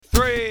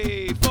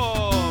3, 4.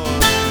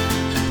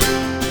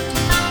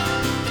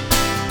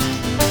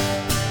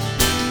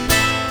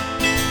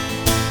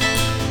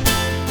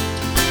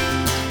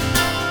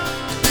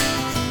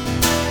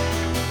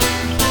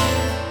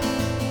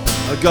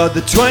 I got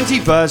the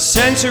 21st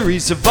century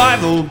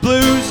survival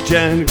blues,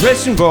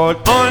 generation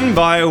brought on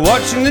by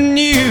watching the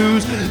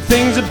news.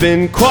 Things have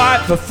been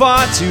quiet for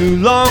far too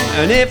long,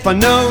 and if I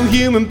know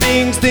human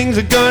beings, things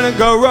are gonna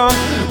go wrong.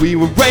 We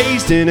were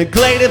raised in a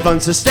glade of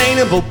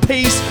unsustainable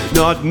peace.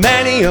 Not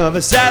many of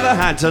us ever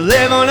had to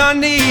live on our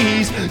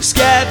knees,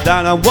 scared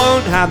that I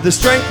won't have the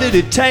strength that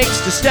it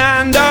takes to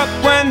stand up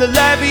when the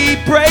levee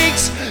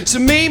breaks. So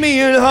meet me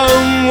at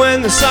home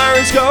when the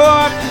sirens go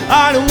off.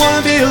 I don't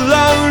wanna be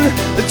alone,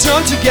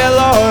 don't you get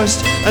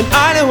lost. And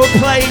I know a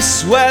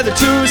place where the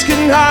two of us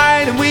can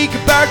hide, and we can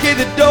barricade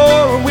the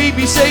door and we'd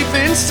be safe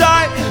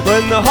inside.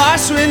 When the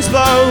harsh winds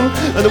blow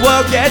and the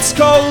world gets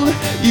cold,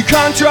 you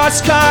can't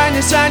trust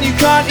kindness and you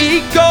can't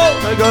eat gold.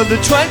 I got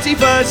the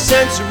 21st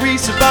century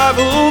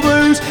survival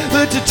blues,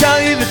 but to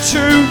tell you the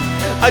truth,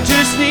 I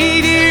just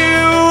need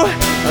you.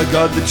 I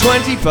got the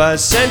 21st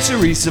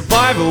century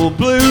survival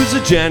blues,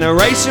 a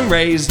generation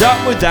raised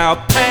up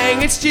without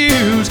paying its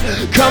dues,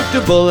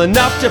 comfortable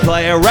enough to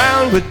play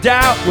around with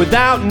doubt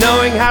without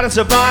knowing how to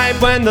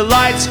survive when the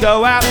lights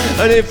go out.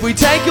 And if we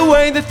take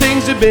away the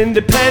things we've been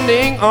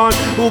depending on,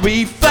 we'll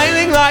be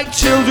failing like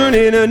children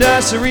in a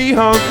nursery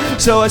home.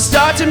 So I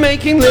started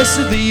making lists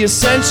of the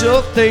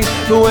essential things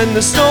for when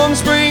the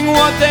storms bring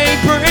what they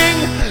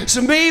bring.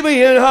 So meet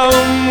me at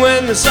home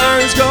when the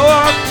sirens go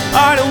off.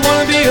 I don't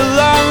wanna be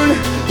alone,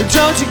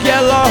 don't you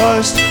get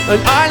lost.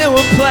 And I know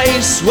a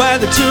place where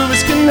the two of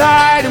us can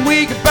hide, and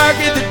we can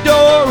barricade the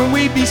door and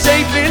we'd be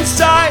safe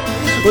inside.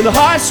 When the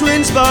harsh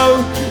winds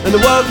blow and the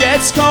world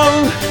gets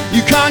cold,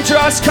 you can't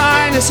trust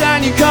kindness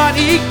and you can't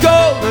eat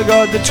gold. I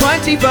got the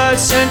 21st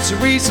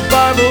century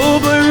survival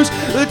blues,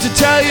 but to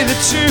tell you the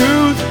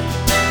truth,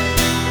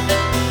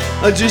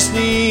 I just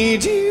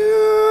need you.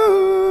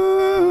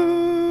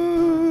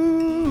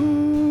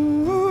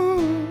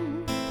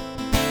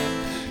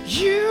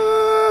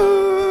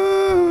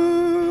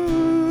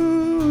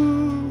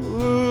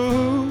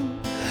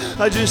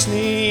 I just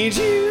need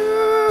you.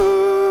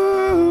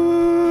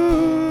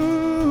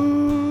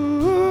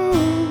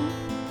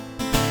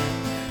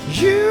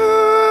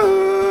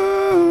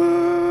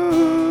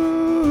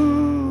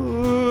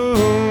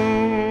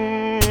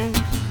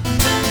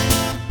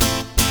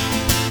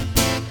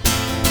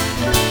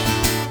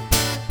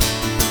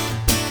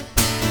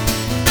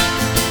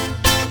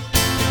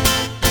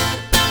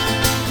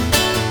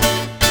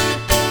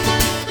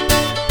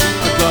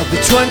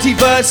 The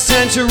 21st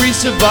century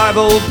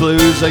survival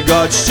blues. I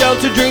got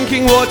shelter,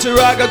 drinking water,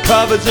 I got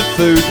cupboards of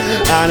food,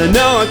 and I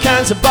know I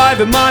can't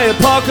survive in my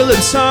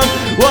apocalypse home.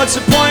 What's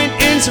the point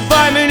in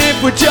surviving if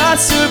we're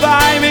just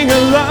surviving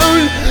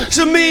alone?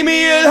 So meet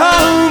me at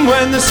home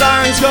when the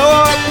sirens go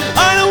off.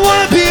 I don't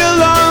wanna be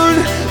alone,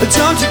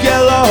 don't you get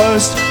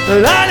lost.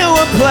 And I know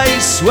a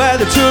place where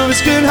the two of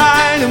us can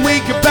hide, and we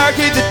can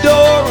barricade the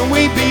door and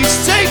we'd be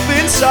safe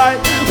inside.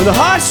 When the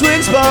harsh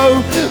winds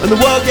blow and the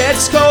world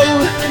gets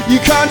cold, you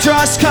can't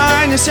trust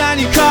kindness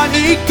and you can't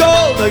eat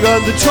gold. I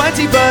got the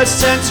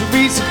 21st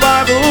century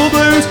survival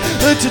blues,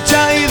 but to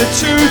tell you the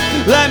truth,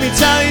 let me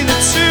tell you the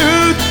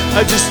truth,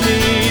 I just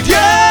need you.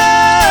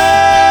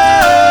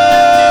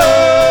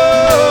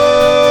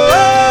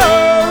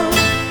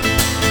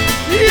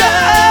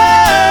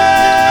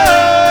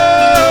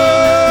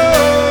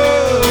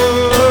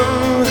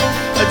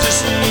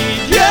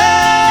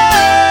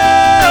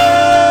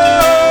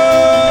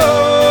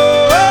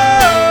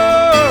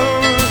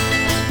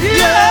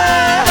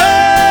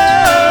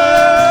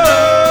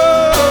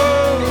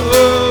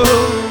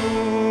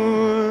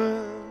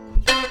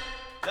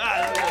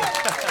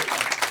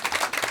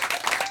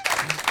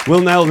 We'll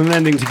nail an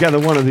ending together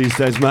one of these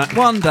days, Matt.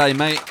 One day,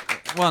 mate.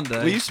 One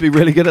day. We used to be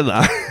really good at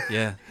that.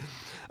 Yeah.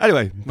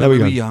 Anyway, When we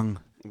were young.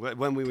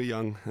 When we were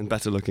young and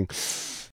better looking.